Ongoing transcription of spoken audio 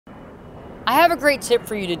I have a great tip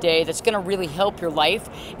for you today that's going to really help your life.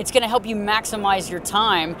 It's going to help you maximize your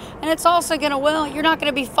time, and it's also going to, well, you're not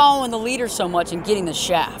going to be following the leader so much and getting the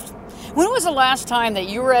shaft. When was the last time that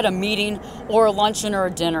you were at a meeting or a luncheon or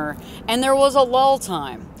a dinner and there was a lull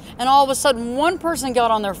time, and all of a sudden one person got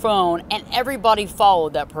on their phone and everybody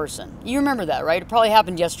followed that person? You remember that, right? It probably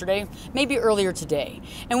happened yesterday, maybe earlier today.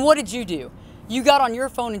 And what did you do? You got on your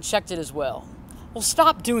phone and checked it as well. Well,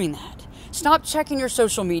 stop doing that. Stop checking your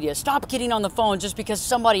social media. Stop getting on the phone just because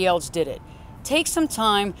somebody else did it. Take some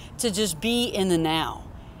time to just be in the now.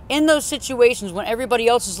 In those situations when everybody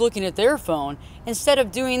else is looking at their phone, instead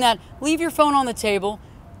of doing that, leave your phone on the table,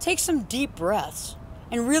 take some deep breaths,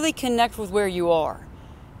 and really connect with where you are.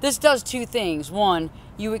 This does two things. One,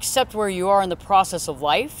 you accept where you are in the process of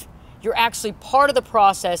life. You're actually part of the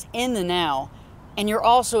process in the now, and you're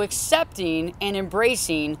also accepting and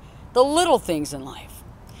embracing the little things in life.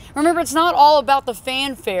 Remember, it's not all about the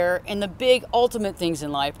fanfare and the big ultimate things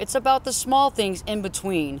in life. It's about the small things in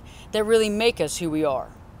between that really make us who we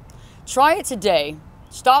are. Try it today.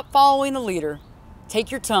 Stop following the leader.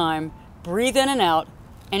 Take your time, breathe in and out,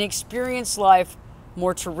 and experience life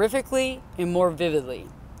more terrifically and more vividly.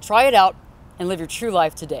 Try it out and live your true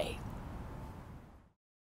life today.